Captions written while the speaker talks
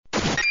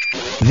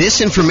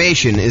This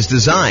information is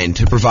designed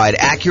to provide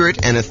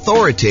accurate and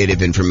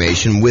authoritative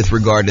information with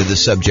regard to the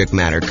subject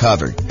matter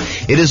covered.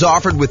 It is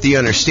offered with the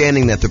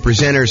understanding that the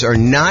presenters are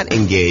not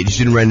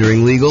engaged in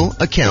rendering legal,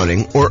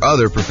 accounting, or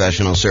other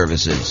professional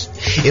services.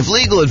 If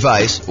legal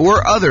advice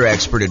or other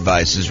expert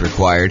advice is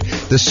required,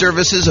 the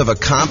services of a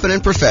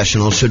competent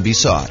professional should be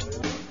sought.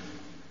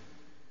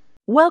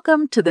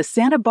 Welcome to the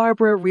Santa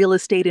Barbara Real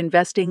Estate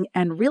Investing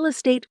and Real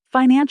Estate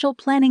Financial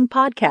Planning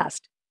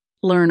Podcast.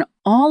 Learn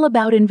all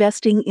about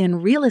investing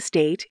in real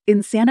estate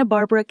in Santa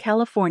Barbara,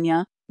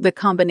 California, the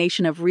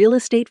combination of real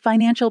estate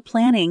financial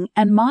planning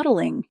and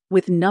modeling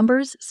with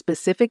numbers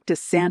specific to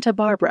Santa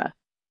Barbara,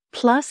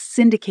 plus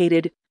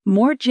syndicated,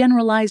 more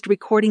generalized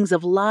recordings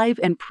of live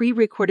and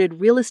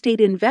pre-recorded real estate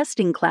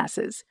investing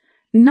classes,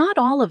 not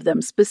all of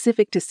them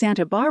specific to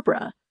Santa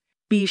Barbara.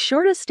 Be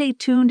sure to stay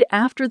tuned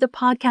after the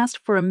podcast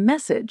for a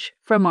message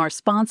from our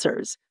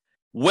sponsors.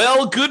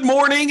 Well, good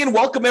morning and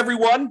welcome,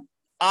 everyone.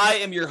 I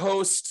am your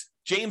host,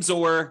 James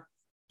Orr,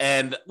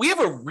 and we have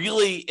a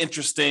really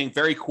interesting,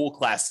 very cool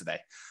class today.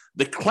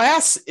 The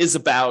class is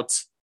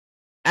about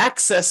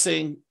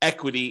accessing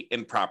equity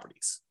in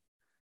properties.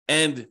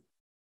 And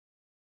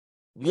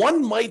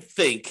one might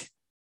think,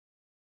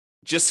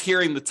 just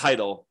hearing the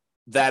title,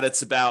 that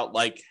it's about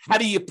like, how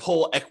do you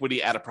pull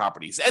equity out of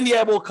properties? And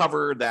yeah, we'll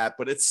cover that,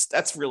 but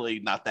that's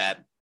really not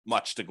that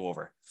much to go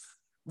over.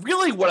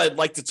 Really, what I'd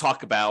like to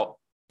talk about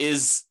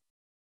is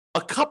a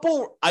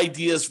couple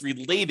ideas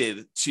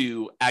related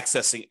to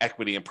accessing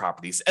equity in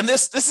properties. And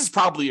this is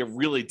probably a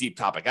really deep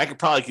topic.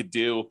 I could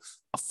do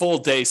a full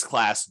day's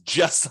class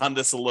just on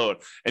this alone.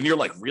 And you're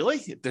like,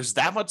 really? There's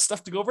that much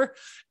stuff to go over?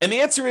 And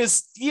the answer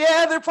is,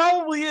 yeah, there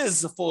probably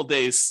is a full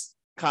day's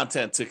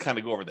content to kind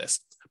of go over this.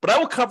 But I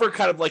will cover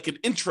kind of like an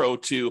intro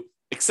to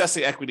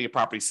accessing equity in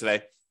properties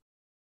today.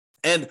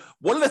 And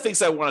one of the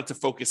things I wanted to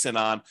focus in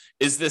on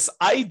is this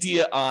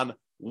idea on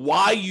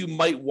why you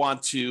might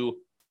want to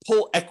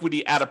pull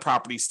equity out of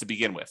properties to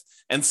begin with.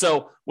 And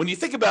so when you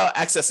think about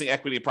accessing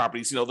equity in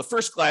properties, the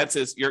first glance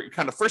is your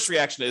kind of first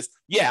reaction is,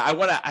 yeah,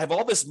 I have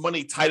all this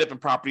money tied up in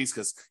properties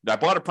because I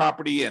bought a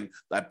property and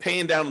I'm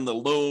paying down on the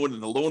loan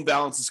and the loan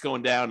balance is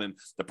going down and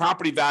the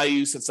property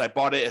value since I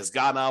bought it has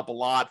gone up a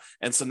lot.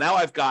 And so now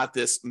I've got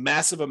this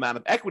massive amount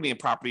of equity in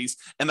properties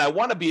and I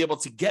want to be able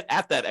to get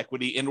at that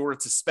equity in order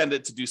to spend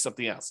it to do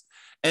something else.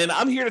 And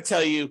I'm here to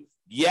tell you,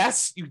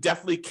 yes, you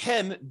definitely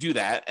can do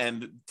that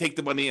and take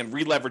the money and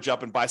re-leverage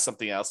up and buy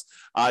something else.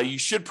 You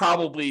should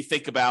probably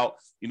think about,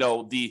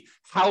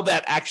 how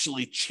that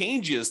actually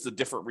changes the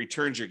different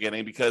returns you're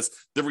getting, because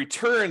the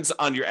returns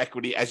on your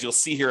equity, as you'll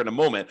see here in a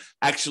moment,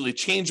 actually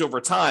change over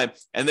time.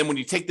 And then when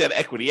you take that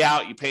equity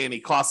out, you pay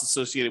any costs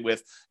associated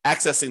with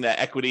accessing that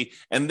equity,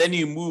 and then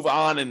you move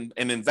on and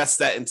invest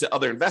that into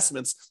other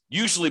investments,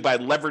 usually by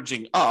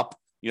leveraging up,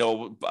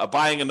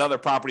 buying another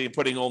property and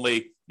putting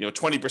only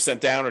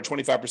 20% down or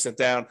 25%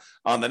 down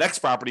on the next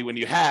property when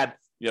you had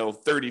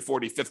 30,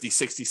 40, 50,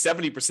 60,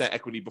 70%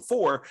 equity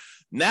before.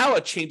 Now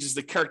it changes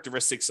the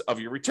characteristics of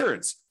your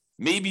returns.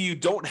 Maybe you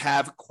don't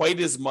have quite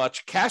as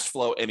much cash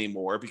flow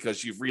anymore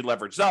because you've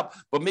re-leveraged up,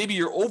 but maybe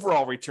your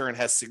overall return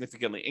has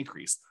significantly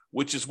increased,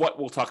 which is what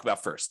we'll talk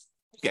about first.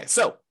 Okay,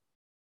 so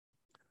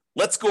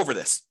let's go over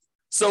this.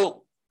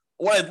 So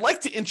what I'd like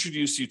to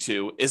introduce you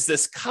to is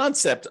this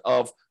concept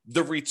of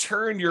the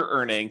return you're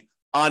earning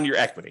on your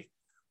equity.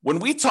 When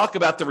we talk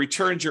about the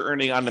returns you're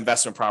earning on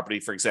investment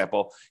property, for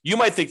example, you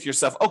might think to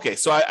yourself, okay,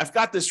 so I've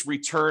got this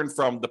return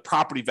from the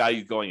property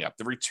value going up,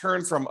 the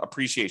return from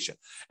appreciation.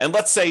 And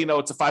let's say,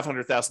 it's a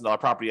 $500,000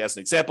 property as an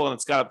example, and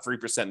it's got up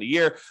 3% in a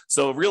year.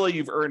 So really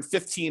you've earned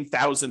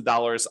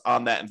 $15,000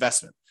 on that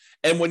investment.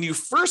 And when you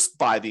first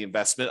buy the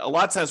investment, a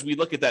lot of times we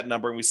look at that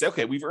number and we say,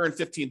 okay, we've earned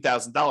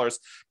 $15,000.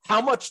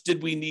 How much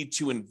did we need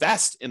to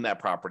invest in that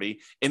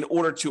property in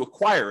order to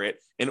acquire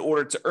it, in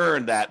order to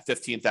earn that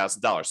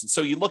 $15,000? And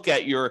so you look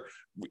at your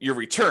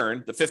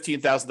return, the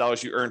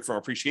 $15,000 you earned from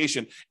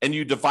appreciation, and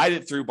you divide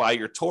it through by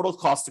your total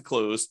cost to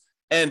close,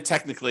 and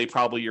technically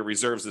probably your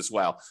reserves as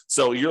well.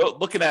 So you're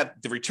looking at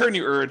the return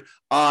you earned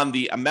on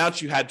the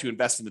amount you had to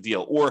invest in the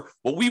deal, or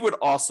what we would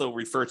also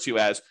refer to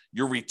as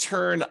your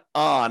return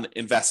on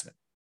investment.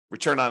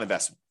 Return on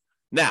investment.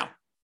 Now,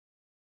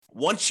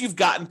 once you've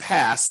gotten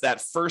past that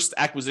first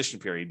acquisition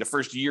period, the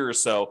first year or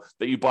so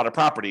that you bought a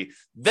property,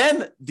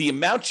 then the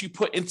amount you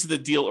put into the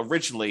deal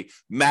originally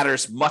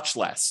matters much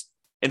less.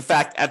 In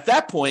fact, at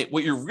that point,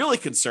 what you're really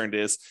concerned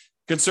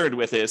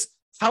with is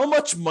how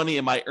much money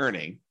am I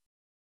earning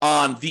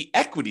on the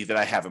equity that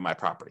I have in my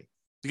property?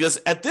 Because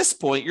at this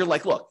point, you're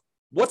like, look,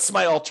 what's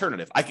my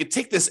alternative? I could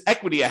take this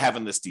equity I have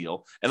in this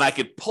deal and I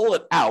could pull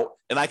it out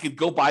and I could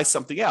go buy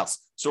something else.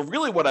 So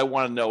really what I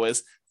want to know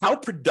is how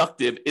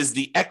productive is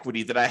the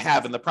equity that I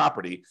have in the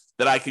property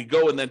that I could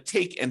go and then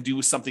take and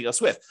do something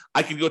else with?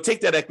 I could go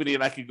take that equity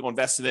and I could go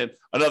invest it in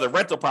another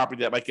rental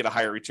property that might get a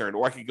higher return,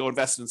 or I could go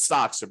invest in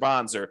stocks or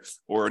bonds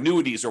or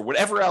annuities or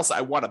whatever else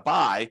I want to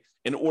buy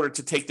in order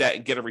to take that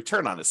and get a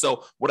return on it.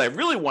 So what I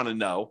really want to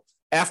know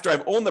after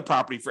I've owned the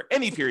property for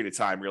any period of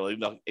time, really,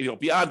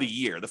 beyond a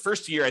year. The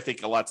first year, I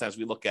think a lot of times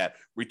we look at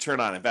return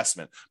on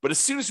investment. But as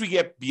soon as we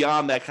get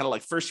beyond that kind of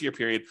like first year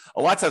period,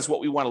 a lot of times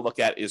what we want to look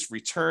at is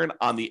return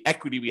on the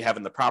equity we have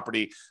in the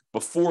property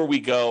before we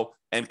go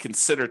and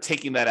consider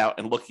taking that out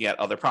and looking at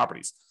other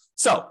properties.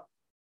 So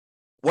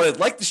what I'd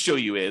like to show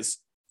you is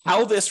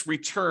how this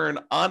return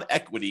on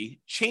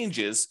equity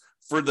changes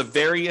for the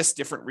various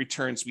different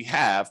returns we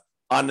have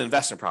on an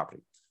investment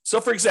property. So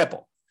for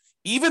example,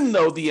 even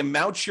though the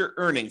amount you're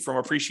earning from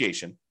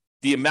appreciation,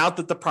 the amount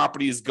that the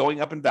property is going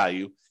up in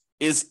value,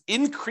 is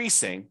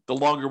increasing the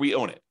longer we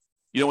own it.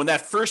 In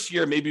that first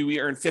year, maybe we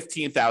earned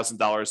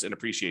 $15,000 in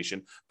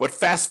appreciation, but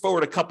fast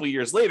forward a couple of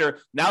years later,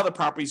 now the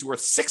property's worth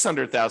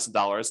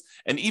 $600,000.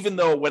 And even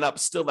though it went up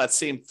still that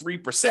same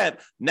 3%,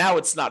 now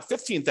it's not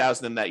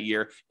 $15,000 in that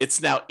year,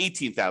 it's now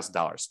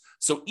 $18,000.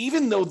 So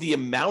even though the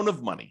amount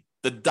of money,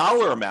 the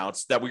dollar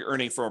amounts that we're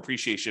earning from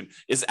appreciation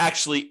is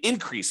actually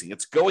increasing.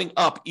 It's going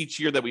up each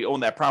year that we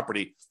own that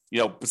property,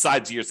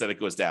 besides years that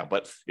it goes down.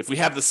 But if we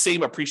have the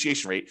same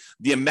appreciation rate,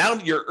 the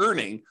amount you're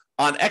earning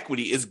on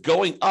equity is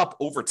going up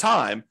over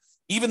time,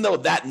 even though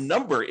that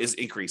number is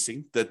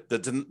increasing,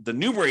 the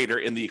numerator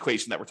in the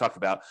equation that we're talking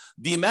about,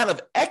 the amount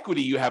of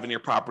equity you have in your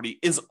property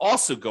is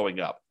also going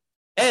up.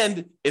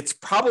 And it's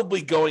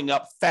probably going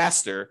up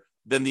faster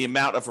than the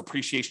amount of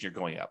appreciation you're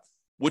going up,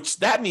 which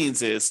that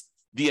means is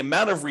the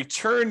amount of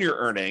return you're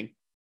earning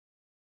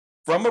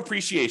from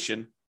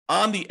appreciation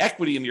on the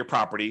equity in your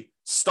property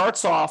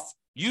starts off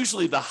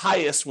usually the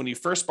highest when you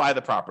first buy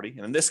the property.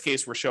 And in this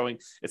case, we're showing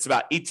it's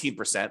about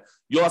 18%.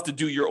 You'll have to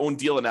do your own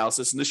deal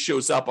analysis. And this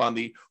shows up on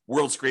the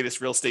world's greatest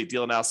real estate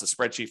deal analysis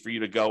spreadsheet for you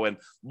to go and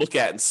look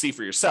at and see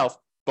for yourself.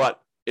 But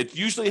it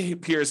usually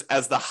appears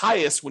as the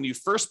highest when you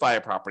first buy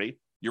a property,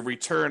 your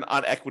return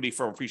on equity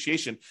from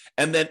appreciation,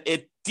 and then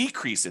it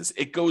decreases.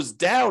 It goes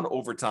down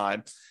over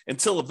time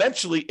until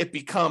eventually it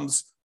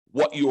becomes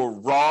what your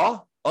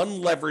raw,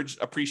 unleveraged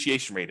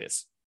appreciation rate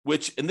is,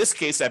 which in this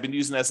case, I've been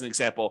using as an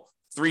example,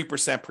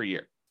 3% per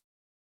year.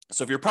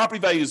 So if your property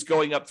value is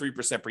going up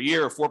 3% per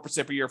year or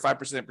 4% per year or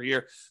 5% per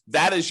year,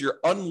 that is your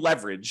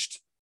unleveraged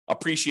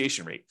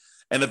appreciation rate.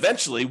 And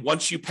eventually,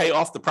 once you pay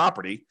off the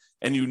property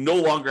and you no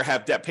longer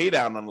have debt pay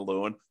down on the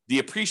loan, the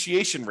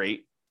appreciation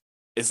rate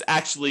is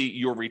actually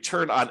your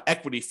return on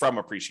equity from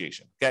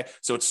appreciation. Okay.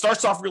 So it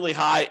starts off really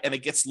high and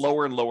it gets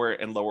lower and lower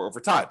and lower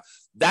over time.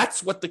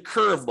 That's what the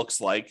curve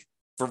looks like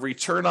for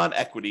return on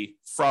equity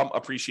from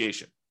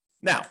appreciation.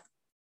 Now,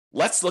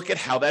 let's look at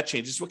how that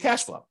changes with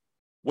cash flow.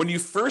 When you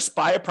first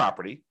buy a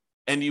property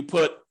and you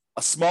put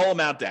a small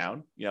amount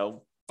down,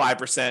 5%,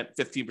 15%,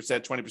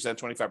 20%,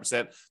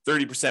 25%,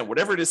 30%,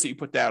 whatever it is that you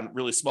put down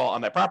really small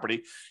on that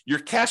property, your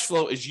cash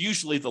flow is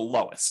usually the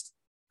lowest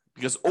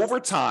because over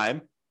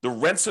time, the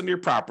rents on your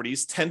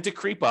properties tend to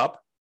creep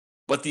up,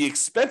 but the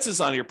expenses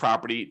on your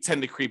property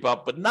tend to creep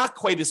up, but not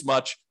quite as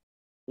much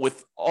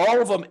with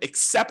all of them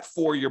except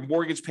for your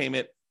mortgage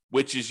payment,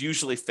 which is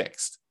usually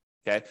fixed.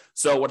 Okay.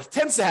 So what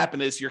tends to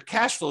happen is your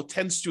cash flow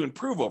tends to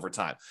improve over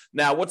time.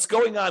 Now, what's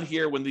going on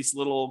here when these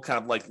little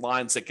kind of like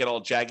lines that get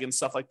all jagged and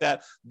stuff like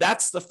that,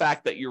 that's the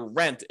fact that your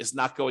rent is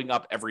not going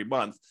up every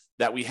month,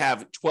 that we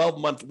have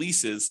 12-month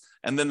leases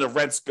and then the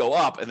rents go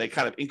up and they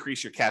kind of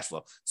increase your cash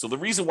flow. So the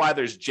reason why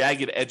there's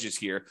jagged edges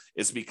here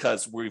is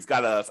because we've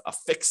got a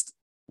fixed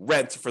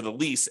rent for the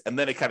lease and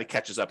then it kind of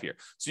catches up here.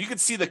 So you can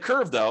see the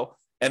curve though,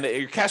 and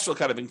your cash flow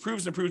kind of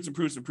improves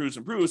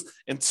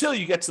until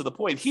you get to the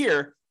point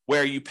here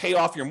where you pay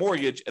off your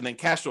mortgage and then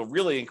cash flow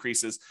really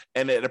increases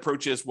and it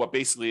approaches what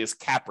basically is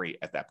cap rate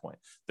at that point.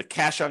 The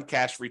cash on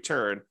cash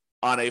return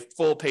on a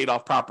full paid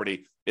off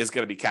property is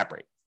going to be cap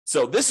rate.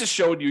 So this is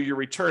showing you your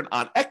return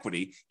on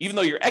equity. Even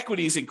though your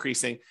equity is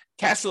increasing,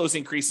 cash flow is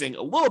increasing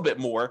a little bit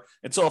more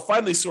until it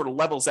finally sort of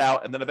levels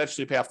out and then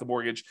eventually pay off the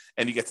mortgage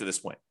and you get to this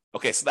point.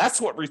 Okay, so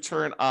that's what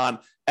return on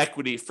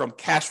equity from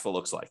cash flow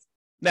looks like.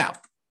 Now,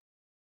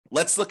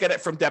 let's look at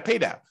it from debt pay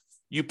down.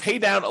 You pay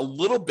down a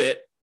little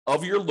bit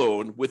of your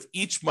loan with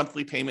each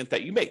monthly payment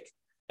that you make.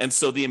 And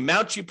so the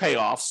amount you pay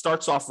off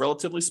starts off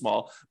relatively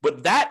small,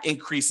 but that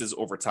increases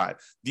over time.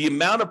 The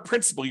amount of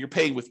principal you're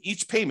paying with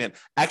each payment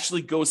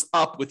actually goes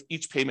up with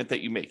each payment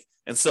that you make.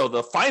 And so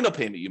the final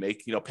payment you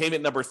make,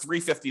 payment number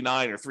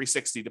 359 or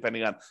 360,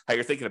 depending on how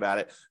you're thinking about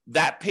it,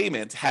 that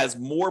payment has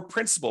more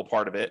principal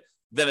part of it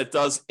than it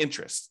does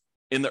interest.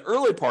 In the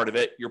early part of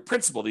it, your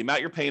principal, the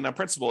amount you're paying on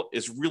principal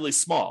is really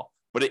small,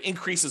 but it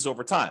increases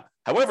over time.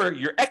 However,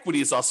 your equity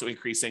is also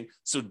increasing.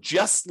 So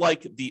just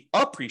like the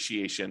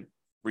appreciation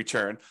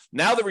return,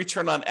 now the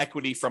return on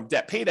equity from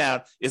debt pay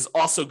down is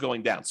also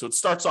going down. So it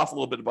starts off a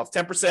little bit above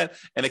 10%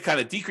 and it kind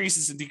of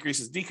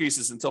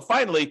decreases until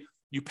finally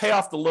you pay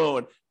off the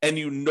loan and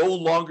you no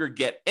longer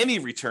get any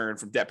return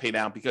from debt pay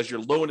down because your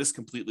loan is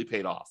completely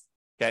paid off.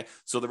 Okay.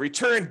 So the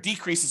return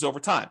decreases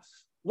over time.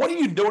 What are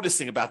you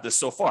noticing about this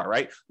so far,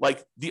 right?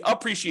 Like the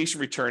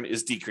appreciation return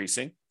is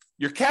decreasing.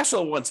 Your cash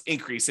flow one's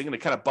increasing and it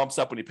kind of bumps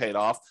up when you pay it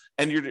off.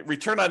 And your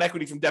return on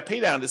equity from debt pay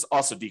down is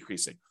also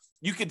decreasing.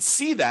 You can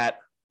see that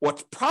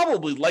what's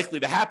probably likely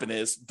to happen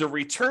is the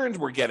returns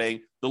we're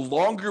getting, the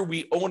longer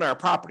we own our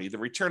property, the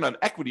return on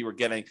equity we're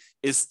getting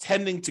is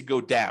tending to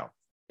go down.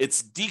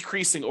 It's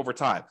decreasing over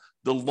time.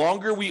 The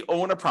longer we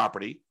own a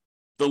property,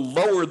 the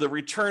lower the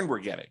return we're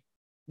getting,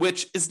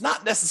 which is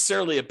not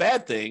necessarily a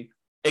bad thing,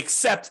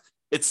 except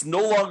it's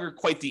no longer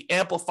quite the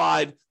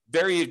amplified,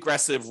 very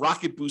aggressive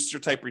rocket booster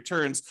type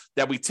returns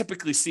that we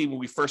typically see when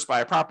we first buy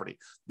a property.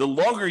 The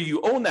longer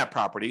you own that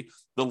property,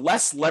 the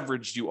less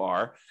leveraged you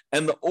are,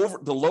 and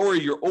the lower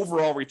your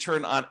overall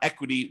return on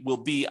equity will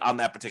be on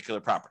that particular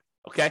property.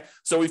 Okay,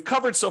 so we've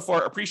covered so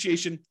far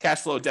appreciation,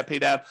 cash flow, debt pay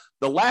down.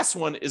 The last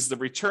one is the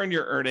return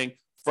you're earning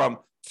from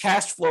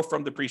cash flow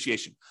from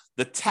depreciation,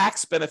 the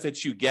tax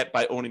benefits you get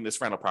by owning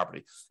this rental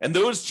property. And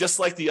those, just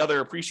like the other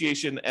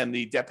appreciation and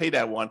the debt pay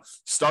down one,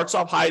 starts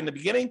off high in the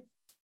beginning,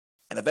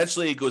 and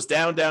eventually it goes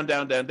down, down,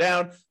 down, down,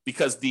 down,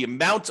 because the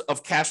amount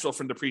of cash flow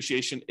from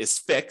depreciation is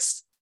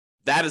fixed.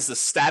 That is a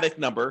static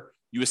number.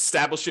 You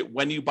establish it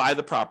when you buy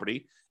the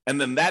property, and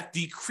then that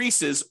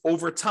decreases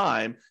over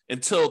time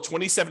until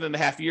 27 and a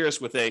half years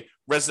with a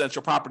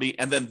residential property,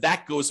 and then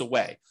that goes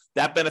away.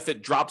 That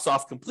benefit drops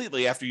off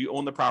completely after you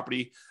own the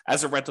property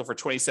as a rental for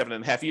 27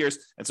 and a half years,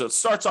 and so it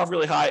starts off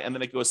really high, and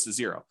then it goes to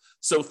zero.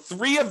 So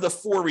 3 of the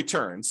 4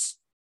 returns,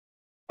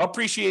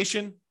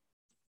 appreciation,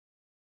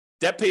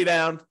 debt pay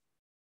down,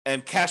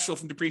 and cash flow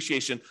from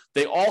depreciation,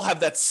 they all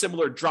have that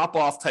similar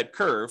drop-off type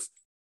curve,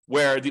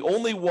 where the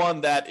only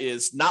one that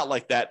is not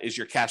like that is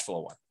your cash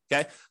flow one.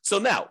 Okay, so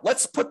now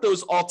let's put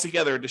those all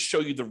together to show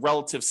you the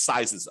relative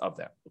sizes of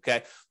them.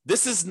 Okay,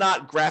 this is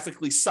not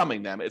graphically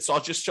summing them, it's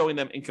all just showing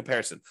them in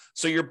comparison.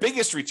 So your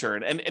biggest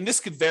return, and this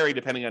could vary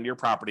depending on your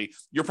property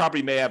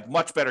may have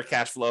much better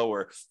cash flow,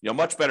 or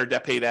much better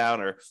debt pay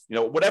down, or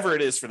whatever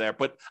it is for there.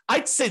 But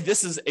I'd say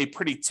this is a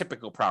pretty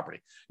typical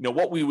property,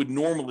 what we would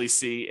normally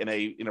see in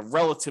a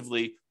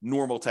relatively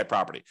normal type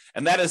property.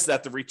 And that is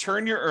that the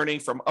return you're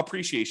earning from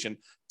appreciation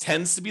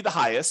tends to be the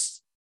highest.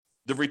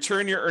 The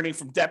return you're earning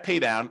from debt pay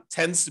down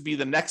tends to be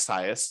the next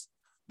highest.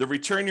 The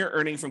return you're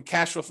earning from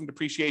cash flow from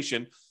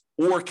depreciation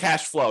or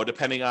cash flow,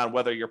 depending on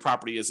whether your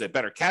property is a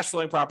better cash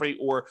flowing property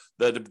or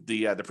the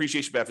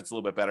depreciation benefit's a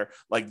little bit better.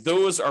 Like,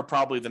 those are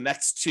probably the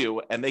next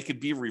 2, and they could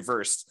be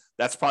reversed.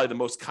 That's probably the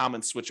most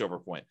common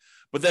switchover point.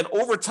 But then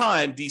over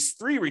time, these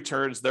 3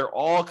 returns, they're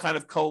all kind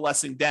of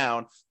coalescing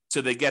down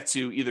till they get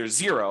to either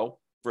zero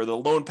for the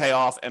loan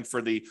payoff and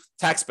for the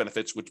tax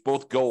benefits, which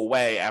both go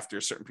away after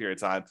a certain period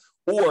of time,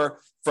 or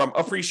from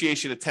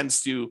appreciation, it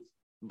tends to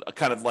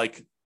kind of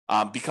like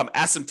become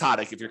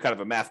asymptotic. If you're kind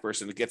of a math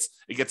person, it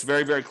gets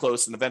very, very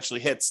close and eventually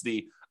hits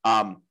the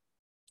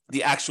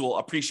actual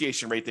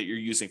appreciation rate that you're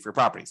using for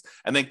properties.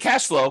 And then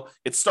cash flow,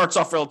 it starts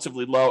off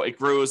relatively low, it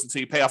grows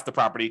until you pay off the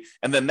property,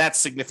 and then that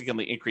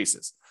significantly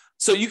increases.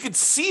 So you can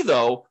see,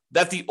 though,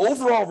 that the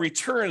overall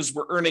returns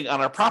we're earning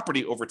on our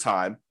property over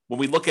time, when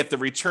we look at the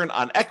return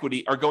on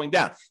equity, are going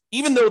down,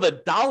 even though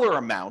the dollar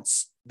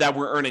amounts that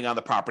we're earning on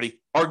the property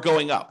are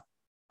going up,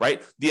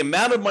 right? The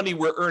amount of money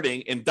we're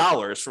earning in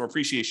dollars from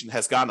appreciation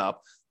has gone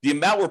up. The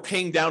amount we're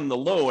paying down in the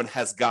loan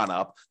has gone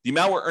up. The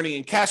amount we're earning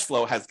in cash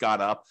flow has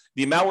gone up.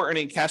 The amount we're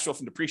earning in cash flow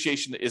from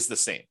depreciation is the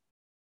same.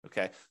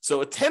 Okay,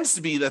 so it tends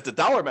to be that the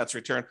dollar amounts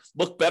return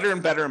look better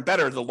and better and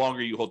better the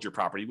longer you hold your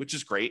property, which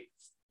is great.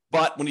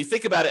 But when you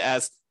think about it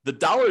as the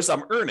dollars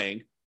I'm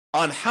earning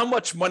on how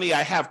much money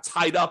I have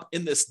tied up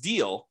in this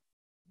deal,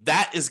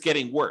 that is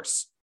getting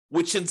worse,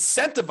 which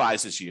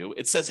incentivizes you.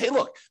 It says, hey,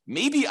 look,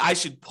 maybe I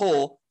should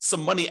pull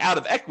some money out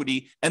of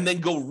equity and then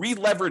go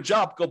re-leverage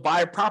up, go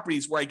buy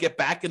properties where I get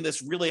back in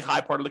this really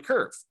high part of the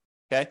curve.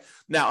 Okay.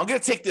 Now I'm going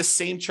to take this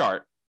same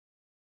chart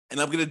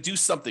and I'm going to do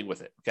something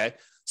with it. Okay.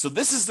 So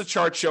this is the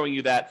chart showing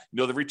you that,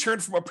 the return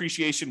from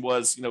appreciation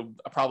was,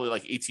 probably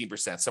like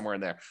 18%, somewhere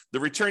in there. The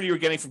return you were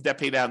getting from debt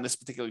pay down in this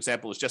particular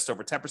example is just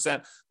over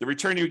 10%. The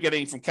return you were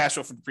getting from cash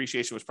flow from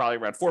depreciation was probably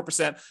around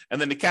 4%.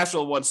 And then the cash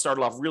flow one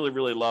started off really,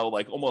 really low,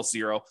 like almost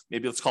zero.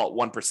 Maybe let's call it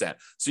 1%.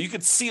 So you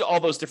could see all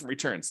those different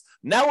returns.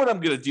 Now what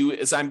I'm going to do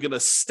is I'm going to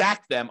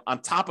stack them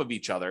on top of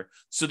each other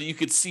so that you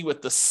could see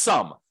what the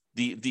sum,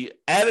 the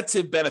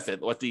additive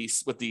benefit, what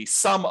the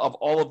sum of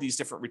all of these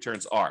different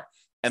returns are.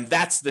 And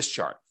that's this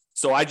chart.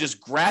 So I just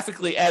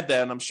graphically add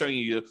that, and I'm showing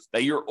you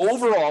that your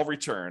overall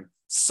return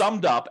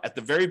summed up at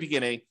the very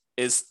beginning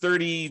is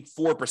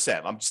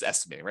 34%. I'm just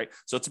estimating, right?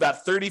 So it's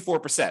about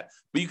 34%.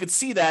 But you can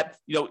see that,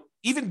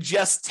 even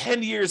just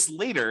 10 years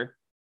later,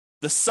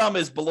 the sum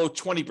is below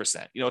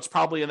 20%. It's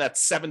probably in that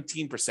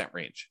 17%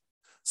 range.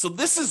 So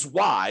this is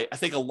why I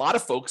think a lot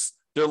of folks,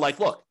 they're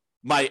like, look,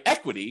 my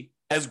equity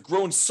has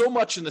grown so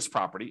much in this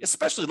property,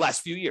 especially the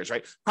last few years,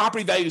 right?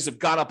 Property values have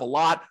gone up a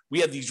lot. We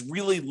have these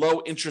really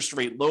low interest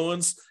rate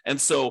loans. And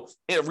so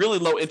really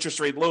low interest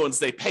rate loans,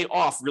 they pay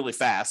off really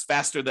fast,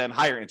 faster than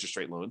higher interest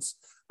rate loans.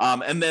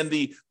 And then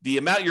the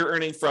amount you're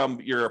earning from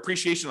your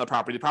appreciation of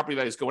the property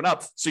value is going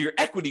up. So your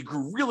equity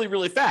grew really,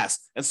 really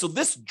fast. And so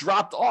this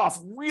dropped off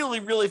really,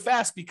 really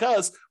fast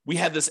because we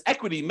had this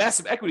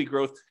massive equity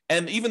growth.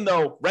 And even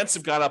though rents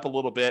have gone up a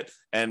little bit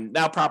and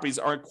now properties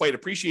aren't quite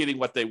appreciating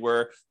what they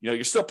were,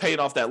 you're still paying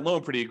off that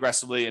loan pretty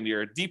aggressively and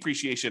your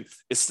depreciation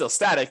is still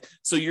static.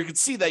 So you can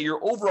see that your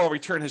overall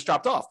return has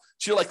dropped off.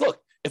 So you're like, look,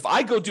 if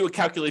I go do a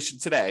calculation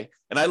today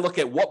and I look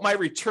at what my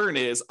return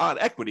is on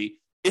equity,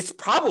 it's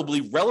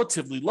probably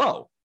relatively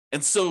low.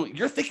 And so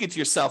you're thinking to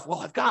yourself,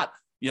 well, I've got,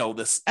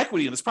 this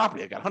equity in this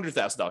property. I've got $100,000,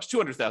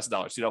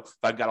 $200,000. If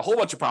I've got a whole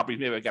bunch of properties,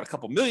 maybe I've got a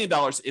couple $1 million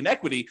in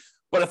equity.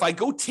 But if I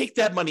go take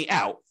that money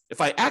out,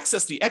 if I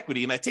access the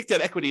equity and I take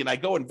that equity and I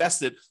go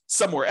invest it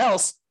somewhere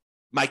else,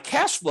 my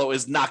cash flow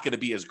is not going to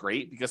be as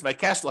great because my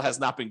cash flow has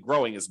not been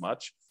growing as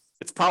much.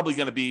 It's probably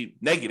going to be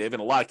negative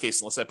in a lot of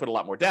cases unless I put a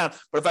lot more down.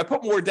 But if I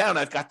put more down,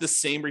 I've got the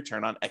same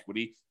return on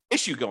equity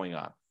issue going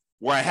on,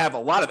 where I have a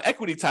lot of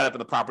equity tied up in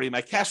the property,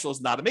 my cash flow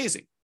is not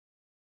amazing.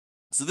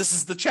 So this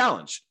is the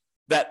challenge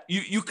that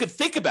you could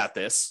think about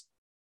this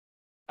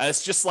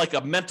as just like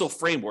a mental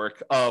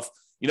framework of,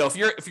 if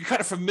you're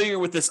kind of familiar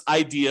with this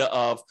idea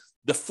of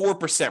the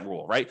 4%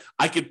 rule, right?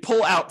 I could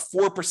pull out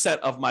 4%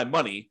 of my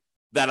money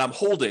that I'm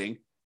holding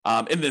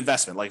in an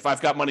investment. Like if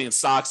I've got money in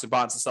stocks and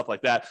bonds and stuff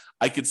like that,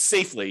 I could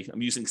safely,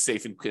 I'm using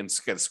safe in kind of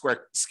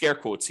scare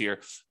quotes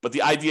here, but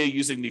the idea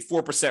using the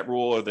 4%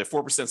 rule or the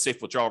 4%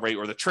 safe withdrawal rate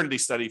or the Trinity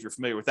study, if you're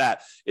familiar with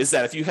that, is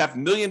that if you have $1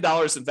 million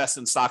invested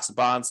in stocks and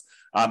bonds,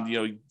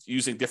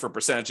 using different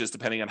percentages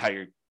depending on how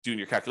you're doing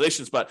your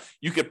calculations, but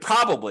you could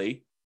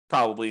probably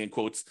in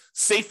quotes,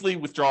 safely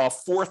withdraw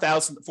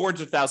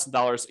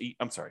 $40,000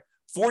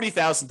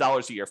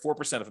 a year,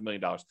 4% of $1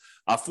 million,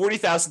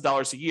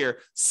 $40,000 a year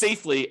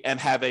safely and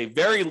have a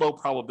very low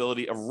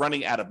probability of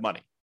running out of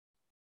money.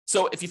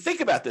 So if you think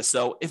about this,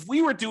 though, if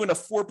we were doing a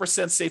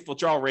 4% safe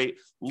withdrawal rate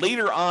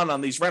later on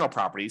these rental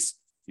properties,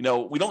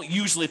 we don't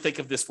usually think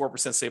of this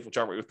 4% safe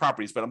withdrawal rate with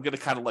properties, but I'm going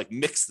to kind of like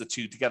mix the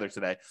two together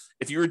today.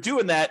 If you were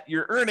doing that,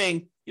 you're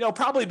earning,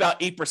 probably about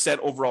 8%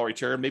 overall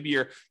return. Maybe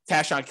your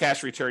cash on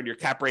cash return, your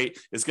cap rate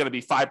is going to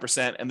be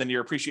 5%, and then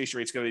your appreciation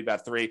rate is going to be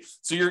about 3%.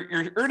 So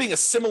you're earning a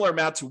similar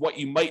amount to what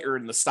you might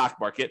earn in the stock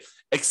market,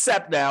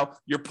 except now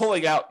you're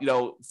pulling out,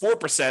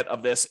 4%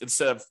 of this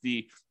instead of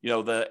the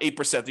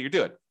 8% that you're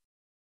doing.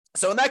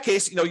 So in that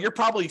case, you're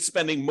probably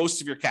spending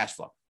most of your cash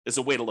flow is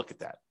a way to look at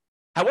that.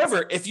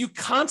 However, if you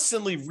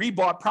constantly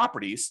rebought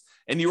properties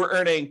and you were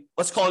earning,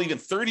 let's call it even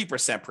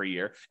 30% per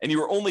year, and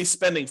you were only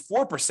spending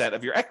 4%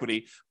 of your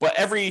equity, but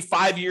every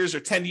 5 years or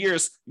 10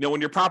 years,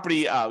 when your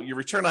property, your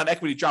return on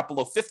equity dropped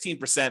below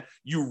 15%,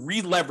 you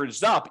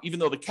re-leveraged up, even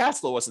though the cash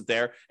flow wasn't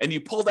there, and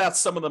you pulled out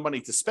some of the money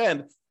to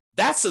spend.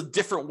 That's a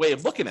different way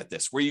of looking at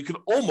this, where you could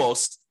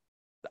almost,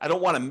 I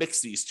don't want to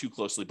mix these too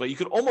closely, but you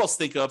could almost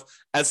think of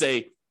as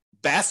a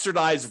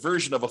bastardized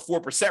version of a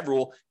 4%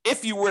 rule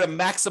if you were to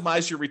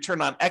maximize your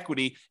return on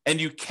equity and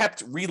you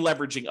kept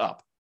re-leveraging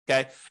up,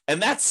 okay?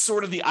 And that's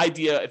sort of the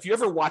idea. If you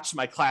ever watched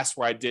my class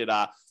where I did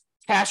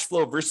cash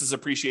flow versus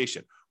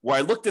appreciation, where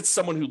I looked at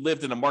someone who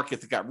lived in a market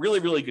that got really,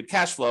 really good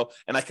cash flow,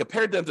 and I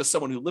compared them to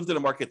someone who lived in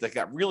a market that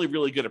got really,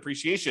 really good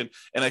appreciation,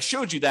 and I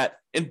showed you that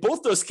in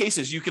both those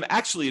cases, you can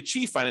actually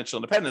achieve financial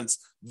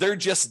independence. They're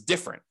just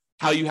different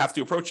how you have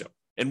to approach them.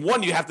 And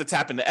one, you have to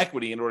tap into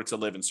equity in order to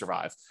live and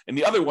survive. And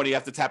the other one, you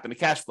have to tap into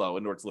cash flow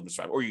in order to live and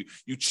survive. Or you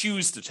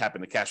choose to tap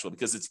into cash flow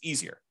because it's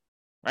easier,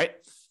 right?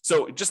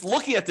 So just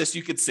looking at this,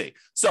 you could see.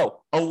 So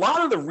a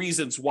lot of the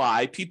reasons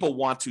why people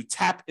want to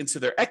tap into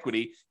their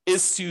equity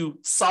is to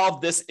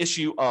solve this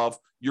issue of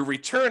your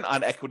return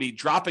on equity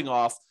dropping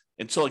off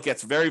until it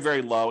gets very,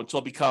 very low, until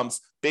it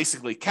becomes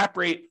basically cap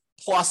rate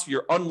plus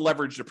your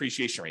unleveraged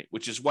depreciation rate,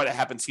 which is what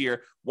happens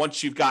here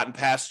once you've gotten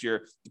past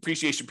your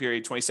depreciation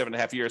period, 27 and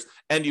a half years,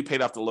 and you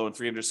paid off the loan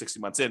 360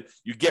 months in.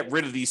 You get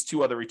rid of these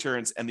two other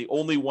returns, and the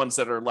only ones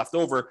that are left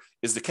over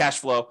is the cash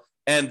flow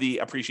and the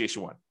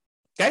appreciation one.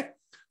 Okay?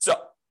 So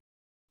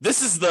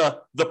this is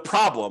the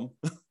problem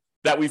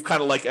that we've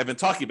kind of like I've been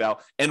talking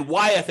about, and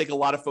why I think a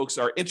lot of folks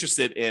are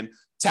interested in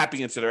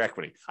tapping into their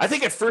equity. I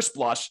think at first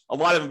blush, a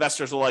lot of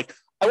investors are like,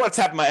 I want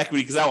to tap my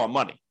equity because I want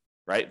money.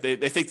 Right?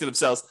 They think to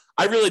themselves,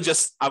 I'm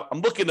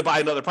looking to buy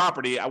another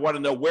property. I want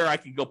to know where I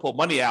can go pull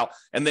money out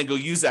and then go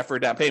use that for a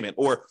down payment.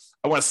 Or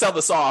I want to sell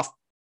this off,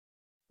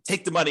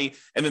 take the money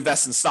and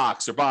invest in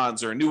stocks or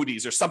bonds or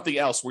annuities or something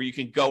else where you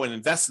can go and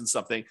invest in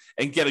something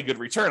and get a good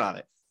return on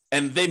it.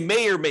 And they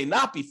may or may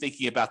not be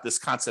thinking about this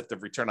concept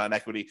of return on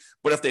equity.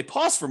 But if they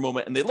pause for a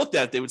moment and they looked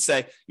at it, they would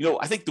say,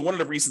 I think one of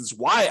the reasons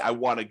why I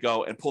want to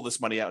go and pull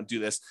this money out and do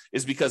this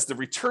is because the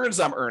returns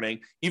I'm earning,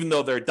 even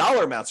though their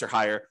dollar amounts are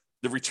higher,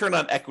 the return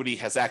on equity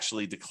has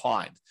actually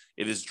declined.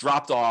 It has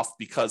dropped off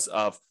because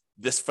of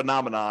this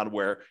phenomenon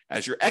where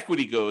as your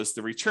equity goes,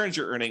 the returns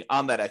you're earning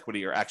on that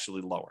equity are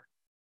actually lower.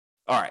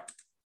 All right.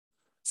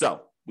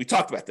 So we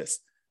talked about this.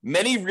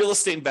 Many real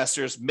estate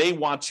investors may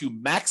want to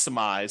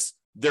maximize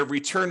their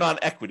return on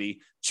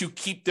equity to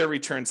keep their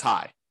returns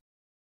high.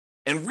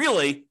 And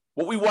really,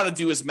 what we want to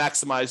do is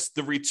maximize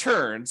the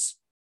returns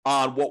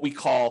on what we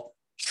call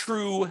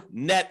true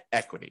net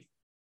equity.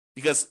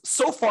 Because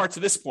so far to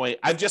this point,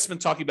 I've just been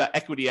talking about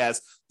equity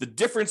as the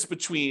difference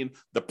between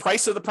the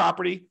price of the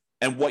property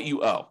and what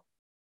you owe.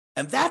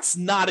 And that's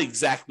not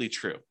exactly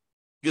true.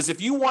 Because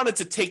if you wanted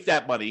to take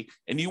that money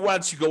and you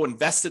wanted to go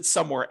invest it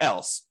somewhere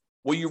else,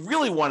 what you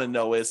really want to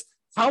know is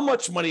how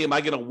much money am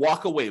I going to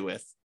walk away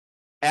with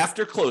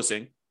after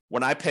closing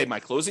when I pay my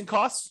closing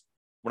costs,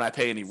 when I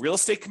pay any real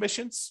estate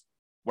commissions,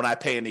 when I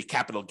pay any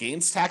capital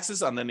gains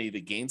taxes on any of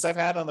the gains I've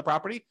had on the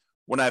property,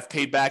 when I've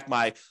paid back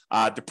my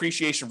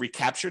depreciation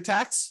recapture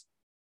tax.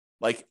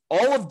 Like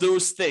all of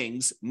those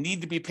things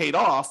need to be paid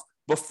off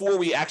before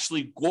we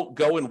actually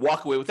go and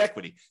walk away with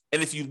equity.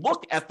 And if you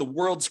look at the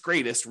world's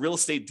greatest real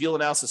estate deal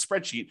analysis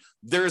spreadsheet,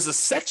 there's a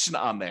section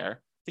on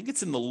there, I think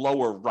it's in the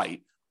lower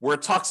right, where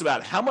it talks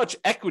about how much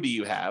equity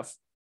you have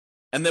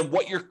and then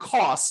what your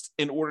cost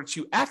in order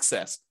to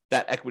access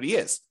that equity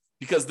is.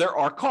 Because there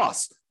are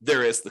costs.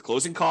 There is the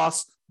closing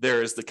costs,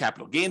 there is the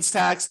capital gains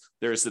tax,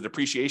 there is the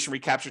depreciation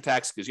recapture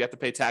tax, because you have to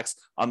pay tax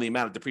on the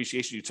amount of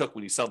depreciation you took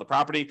when you sell the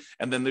property,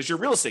 and then there's your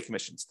real estate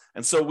commissions.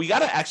 And so we got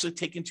to actually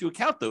take into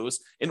account those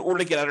in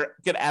order to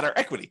get at our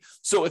equity.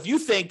 So if you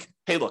think,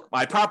 hey, look,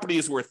 my property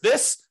is worth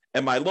this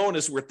and my loan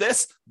is worth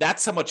this,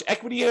 that's how much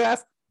equity you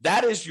have,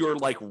 that is your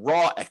like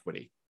raw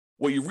equity.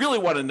 What you really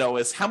want to know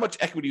is how much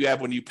equity you have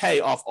when you pay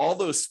off all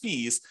those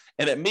fees,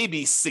 and it may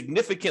be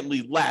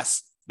significantly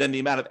less than the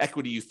amount of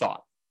equity you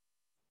thought.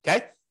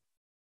 Okay?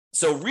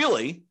 So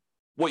really,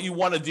 what you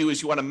want to do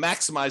is you want to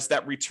maximize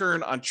that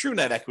return on true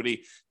net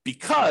equity,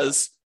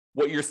 because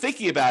what you're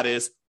thinking about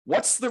is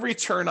what's the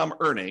return I'm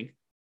earning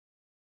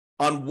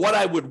on what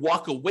I would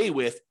walk away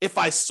with if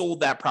I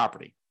sold that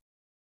property?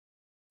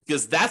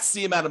 Because that's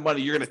the amount of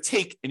money you're going to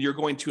take and you're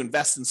going to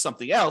invest in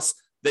something else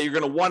that you're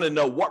going to want to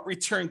know what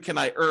return can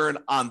I earn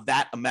on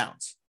that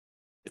amount.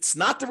 It's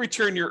not the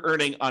return you're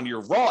earning on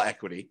your raw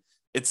equity.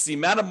 It's the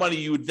amount of money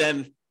you would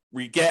then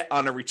get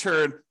on a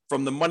return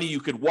from the money you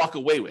could walk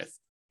away with.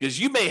 Because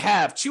you may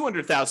have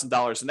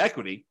 $200,000 in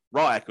equity,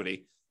 raw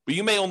equity, but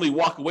you may only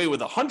walk away with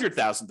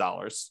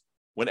 $100,000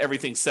 when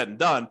everything's said and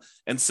done.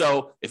 And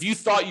so if you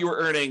thought you were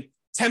earning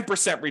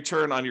 10%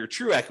 return on your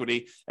true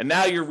equity, and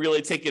now you're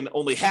really taking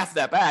only half of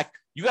that back,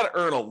 you got to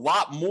earn a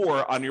lot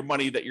more on your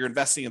money that you're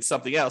investing in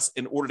something else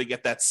in order to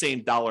get that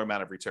same dollar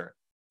amount of return.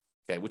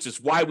 Okay, which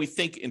is why we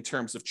think in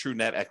terms of true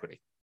net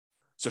equity.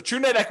 So true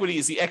net equity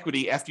is the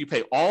equity after you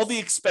pay all the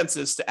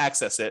expenses to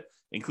access it,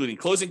 including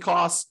closing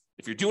costs.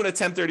 If you're doing a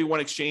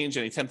 1031 exchange,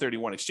 any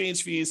 1031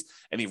 exchange fees,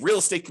 any real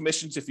estate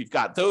commissions, if you've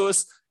got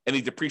those,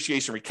 any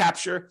depreciation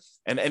recapture,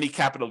 and any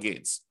capital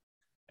gains.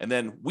 And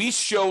then we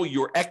show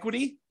your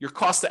equity, your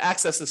cost to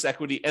access this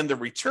equity, and the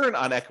return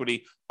on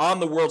equity on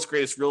the world's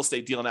greatest real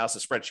estate deal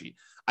analysis spreadsheet.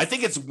 I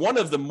think it's one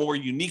of the more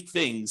unique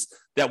things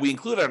that we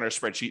include on our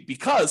spreadsheet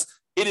because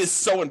it is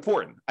so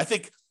important. I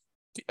think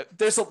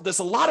there's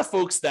a lot of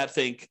folks that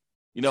think,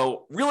 you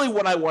know, really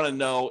what I want to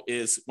know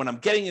is when I'm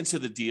getting into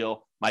the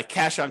deal, my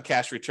cash on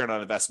cash return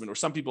on investment, or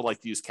some people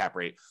like to use cap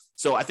rate.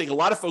 So I think a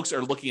lot of folks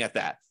are looking at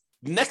that.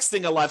 Next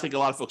thing I think a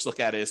lot of folks look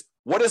at is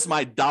what is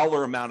my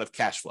dollar amount of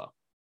cash flow?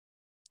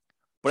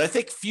 But I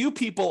think few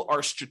people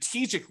are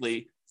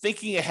strategically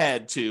thinking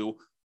ahead to,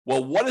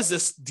 well, what does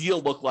this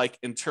deal look like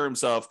in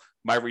terms of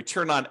my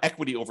return on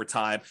equity over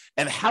time?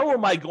 And how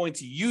am I going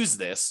to use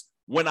this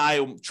when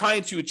I'm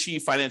trying to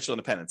achieve financial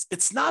independence?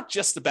 It's not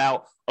just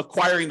about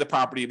acquiring the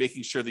property and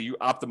making sure that you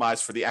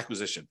optimize for the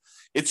acquisition.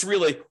 It's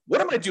really,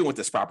 what am I doing with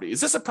this property?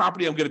 Is this a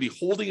property I'm going to be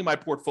holding in my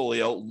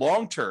portfolio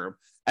long-term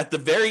at the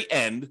very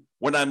end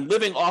when I'm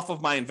living off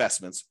of my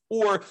investments?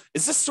 Or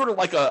is this sort of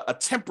like a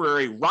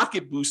temporary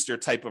rocket booster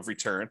type of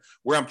return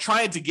where I'm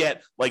trying to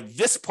get like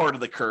this part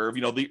of the curve,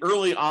 you know, the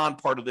early on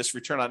part of this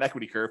return on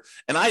equity curve.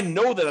 And I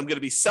know that I'm going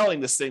to be selling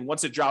this thing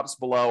once it drops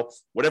below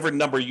whatever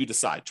number you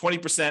decide,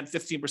 20%,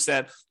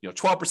 15%,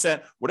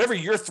 12%, whatever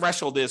your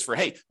threshold is for,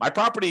 hey, my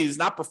property is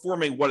not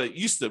performing what it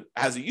used to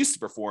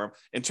perform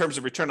in terms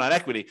of return on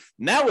equity.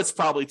 Now it's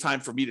probably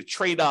time for me to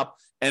trade up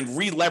and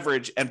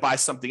re-leverage and buy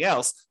something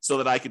else so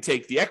that I can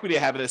take the equity I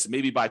have in this and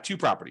maybe buy 2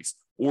 properties,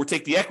 or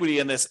take the equity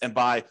in this and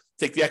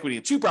take the equity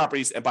in 2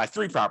 properties and buy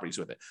 3 properties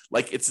with it.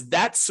 Like, it's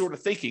that sort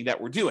of thinking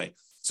that we're doing.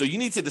 So you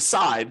need to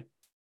decide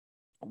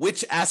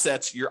which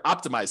assets you're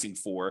optimizing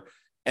for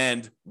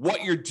and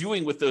what you're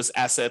doing with those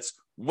assets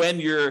when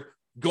you're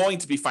going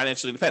to be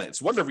financially independent.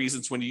 It's one of the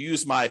reasons when you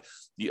use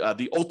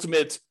the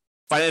ultimate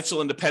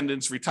financial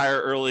independence, retire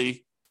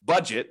early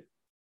budget,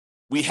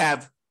 we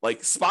have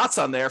like spots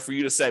on there for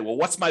you to say, well,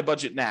 what's my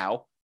budget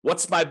now?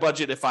 What's my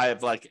budget if I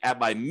have like at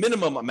my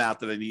minimum amount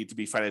that I need to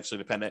be financially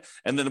independent?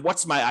 And then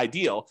what's my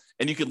ideal?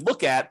 And you can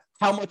look at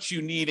how much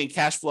you need in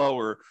cash flow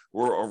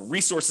or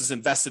resources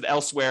invested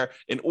elsewhere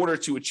in order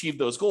to achieve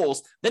those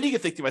goals. Then you can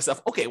think to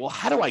myself, okay, well,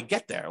 how do I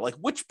get there? Like,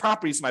 which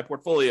properties in my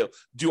portfolio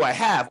do I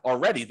have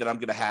already that I'm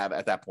going to have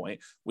at that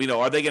point?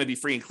 Are they going to be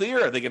free and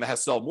clear? Are they going to have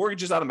still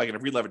mortgages on them? Am I going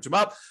to re-leverage them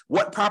up?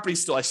 What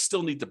properties do I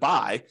still need to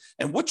buy?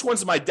 And which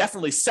ones am I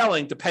definitely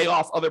selling to pay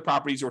off other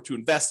properties or to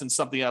invest in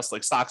something else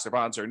like stocks or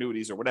bonds or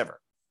annuities or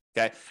whatever?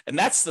 Okay. And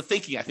that's the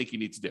thinking I think you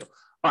need to do.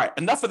 All right.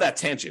 Enough of that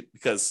tangent,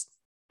 because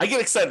I get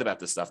excited about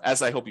this stuff,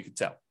 as I hope you can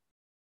tell.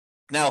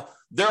 Now,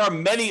 there are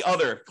many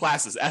other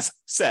classes, as I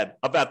said,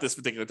 about this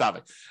particular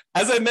topic.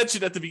 As I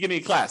mentioned at the beginning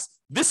of class,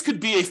 this could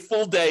be a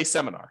full day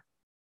seminar.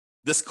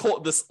 This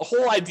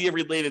whole idea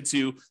related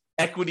to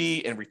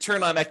equity and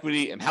return on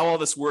equity and how all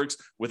this works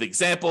with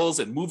examples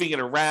and moving it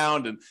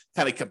around and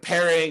kind of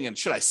comparing, and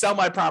should I sell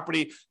my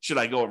property? Should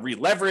I go and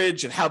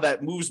re-leverage, and how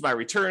that moves my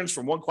returns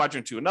from one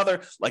quadrant to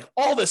another? Like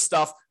all this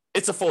stuff,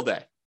 it's a full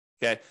day.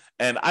 Okay.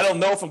 And I don't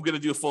know if I'm going to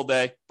do a full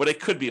day, but it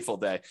could be a full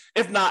day.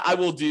 If not, I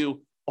will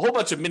do a whole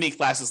bunch of mini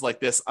classes like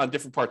this on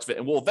different parts of it,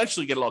 and we'll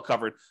eventually get it all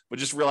covered, but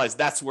just realize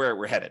that's where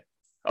we're headed.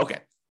 Okay.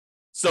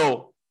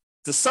 So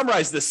to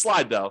summarize this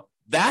slide though,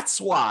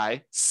 that's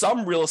why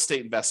some real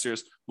estate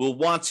investors will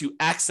want to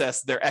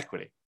access their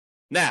equity.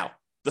 Now,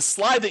 the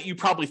slide that you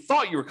probably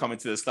thought you were coming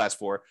to this class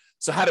for,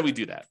 so how do we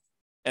do that?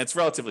 And it's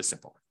relatively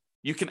simple.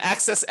 You can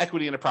access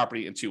equity in a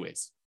property in two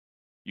ways.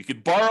 You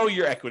could borrow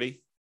your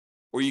equity,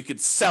 or you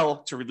could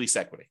sell to release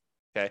equity,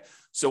 okay?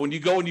 So when you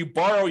go and you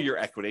borrow your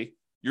equity,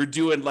 you're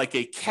doing like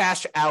a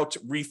cash out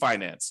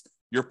refinance.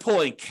 You're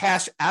pulling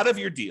cash out of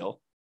your deal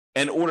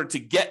in order to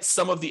get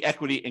some of the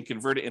equity and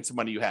convert it into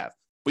money you have.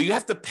 But you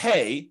have to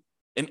pay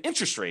an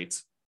interest rate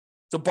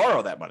to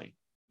borrow that money.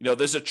 You know,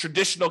 there's a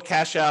traditional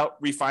cash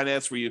out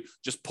refinance where you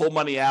just pull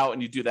money out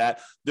and you do that.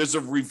 There's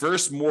a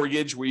reverse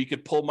mortgage where you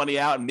could pull money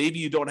out and maybe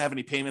you don't have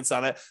any payments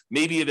on it.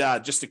 Maybe it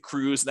just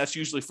accrues. And that's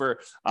usually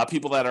for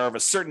people that are of a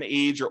certain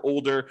age or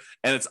older,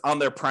 and it's on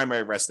their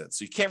primary residence.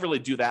 So you can't really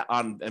do that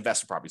on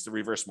investment properties, the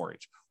reverse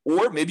mortgage.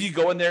 Or maybe you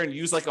go in there and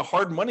use like a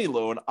hard money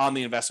loan on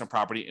the investment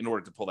property in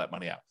order to pull that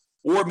money out.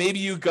 Or maybe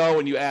you go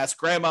and you ask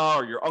grandma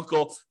or your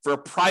uncle for a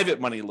private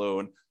money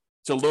loan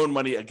to loan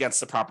money against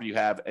the property you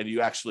have, and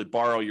you actually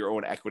borrow your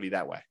own equity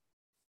that way.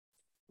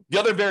 The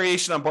other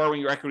variation on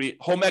borrowing your equity,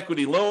 home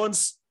equity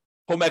loans,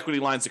 home equity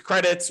lines of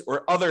credit,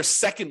 or other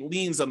second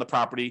liens on the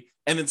property.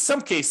 And in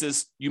some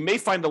cases, you may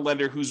find a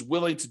lender who's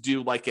willing to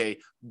do like a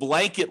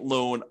blanket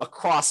loan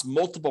across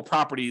multiple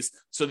properties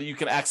so that you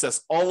can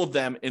access all of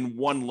them in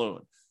one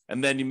loan.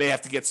 And then you may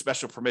have to get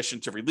special permission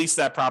to release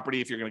that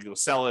property if you're going to go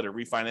sell it or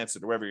refinance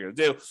it or whatever you're going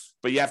to do.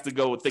 But you have to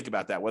go and think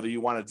about that, whether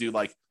you want to do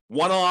like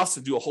one-offs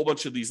and do a whole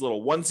bunch of these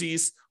little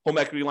onesies, home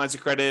equity lines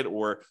of credit,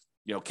 or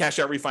cash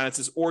out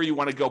refinances, or you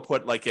want to go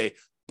put like a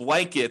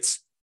blanket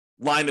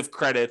line of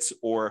credit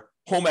or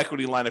home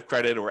equity line of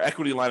credit or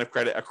equity line of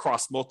credit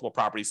across multiple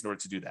properties in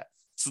order to do that.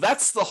 So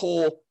that's the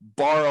whole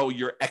borrow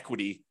your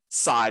equity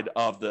side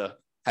of the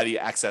how do you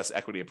access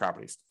equity in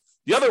properties.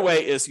 The other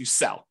way is you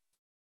sell.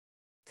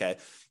 Okay,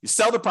 you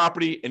sell the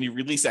property and you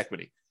release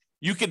equity.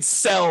 You can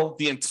sell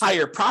the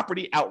entire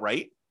property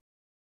outright,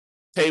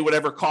 pay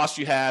whatever cost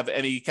you have,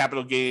 any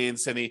capital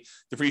gains, any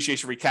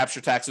depreciation,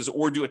 recapture taxes,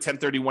 or do a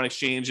 1031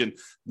 exchange and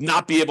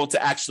not be able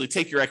to actually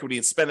take your equity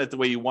and spend it the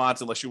way you want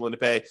unless you're willing to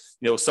pay,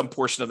 some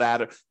portion of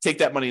that, or take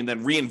that money and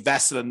then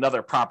reinvest in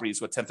another property is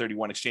what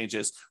 1031 exchange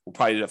is. We'll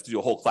probably have to do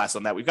a whole class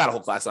on that. We've got a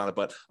whole class on it,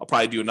 but I'll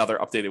probably do another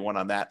updated one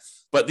on that.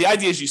 But the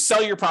idea is you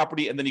sell your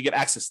property and then you get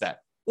access to that.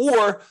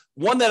 Or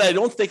one that I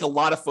don't think a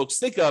lot of folks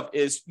think of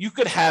is you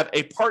could have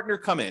a partner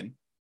come in,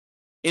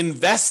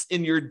 invest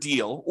in your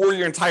deal or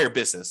your entire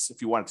business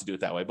if you wanted to do it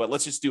that way. But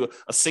let's just do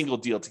a single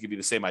deal to give you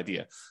the same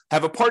idea.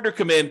 Have a partner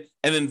come in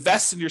and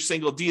invest in your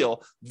single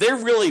deal. They're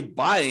really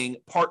buying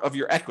part of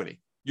your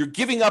equity. You're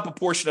giving up a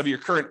portion of your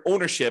current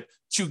ownership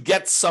to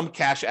get some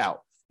cash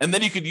out. And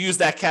then you could use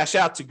that cash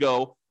out to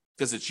go,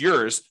 because it's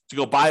yours, to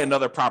go buy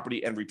another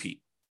property and repeat.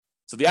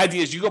 So the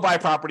idea is you go buy a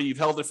property, you've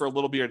held it for a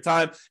little bit of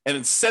time, and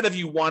instead of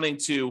you wanting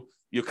to,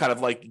 kind of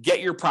like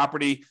get your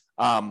property,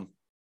 I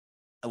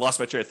lost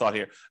my train of thought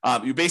here.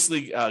 You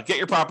basically get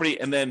your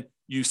property and then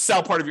you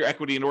sell part of your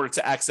equity in order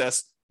to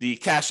access the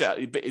cash out,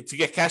 to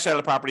get cash out of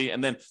the property,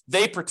 and then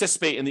they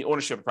participate in the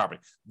ownership of the property.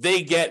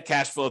 They get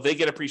cash flow, they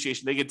get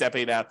appreciation, they get debt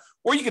paid out,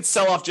 or you could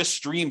sell off just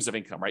streams of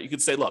income, right? You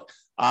could say, look,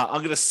 I'm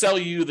going to sell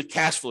you the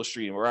cash flow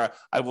stream, or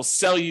I will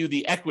sell you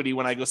the equity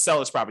when I go sell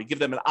this property, give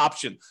them an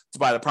option to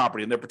buy the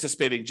property, and they're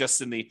participating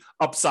just in the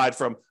upside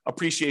from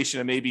appreciation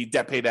and maybe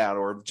debt paid out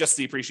or just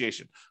the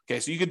appreciation. Okay,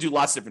 so you could do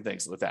lots of different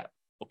things with that.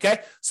 Okay,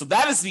 so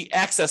that is the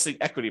accessing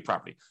equity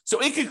property.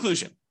 So in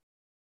conclusion,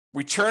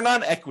 return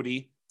on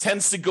equity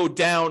tends to go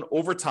down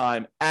over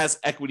time as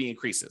equity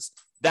increases.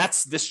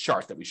 That's this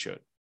chart that we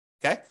showed.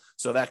 Okay,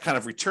 so that kind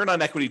of return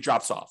on equity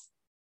drops off.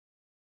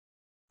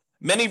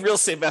 Many real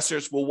estate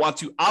investors will want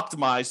to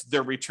optimize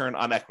their return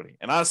on equity.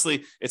 And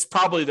honestly, it's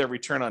probably their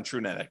return on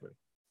true net equity.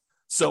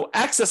 So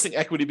accessing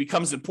equity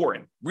becomes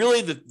important.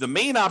 Really, the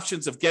main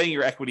options of getting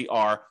your equity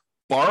are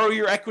borrow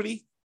your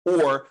equity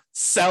or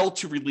sell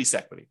to release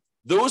equity.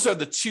 Those are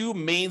the two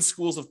main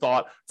schools of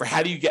thought for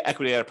how do you get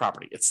equity out of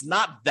property. It's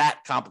not that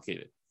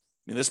complicated.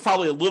 I mean, there's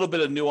probably a little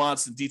bit of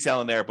nuance and detail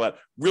in there, but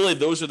really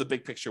those are the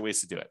big picture ways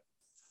to do it.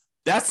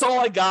 That's all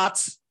I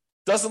got.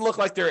 Doesn't look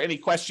like there are any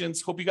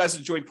questions. Hope you guys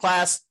enjoyed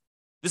class.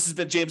 This has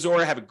been James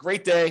Orr. Have a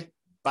great day.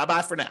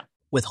 Bye-bye for now.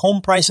 With home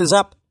prices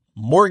up,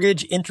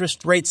 mortgage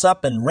interest rates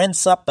up, and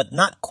rents up, but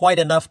not quite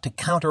enough to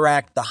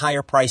counteract the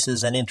higher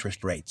prices and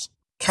interest rates,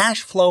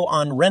 cash flow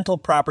on rental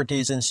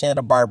properties in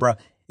Santa Barbara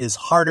is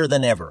harder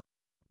than ever.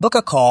 Book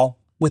a call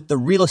with the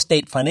Real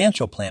Estate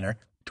Financial Planner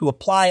to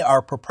apply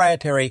our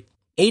proprietary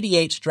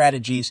 88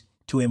 strategies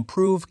to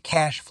improve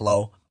cash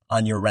flow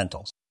on your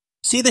rentals.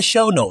 See the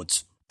show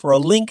notes for a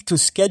link to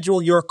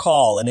schedule your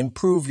call and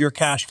improve your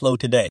cash flow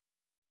today.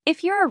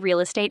 If you're a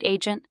real estate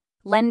agent,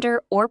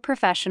 lender, or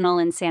professional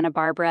in Santa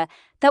Barbara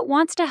that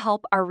wants to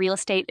help our real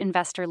estate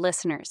investor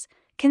listeners,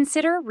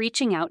 consider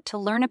reaching out to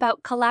learn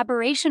about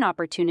collaboration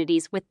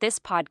opportunities with this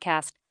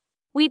podcast.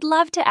 We'd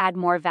love to add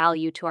more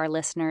value to our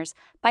listeners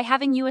by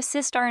having you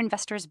assist our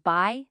investors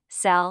buy,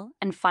 sell,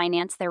 and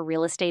finance their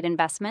real estate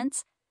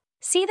investments.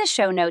 See the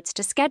show notes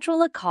to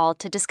schedule a call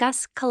to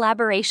discuss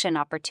collaboration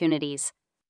opportunities.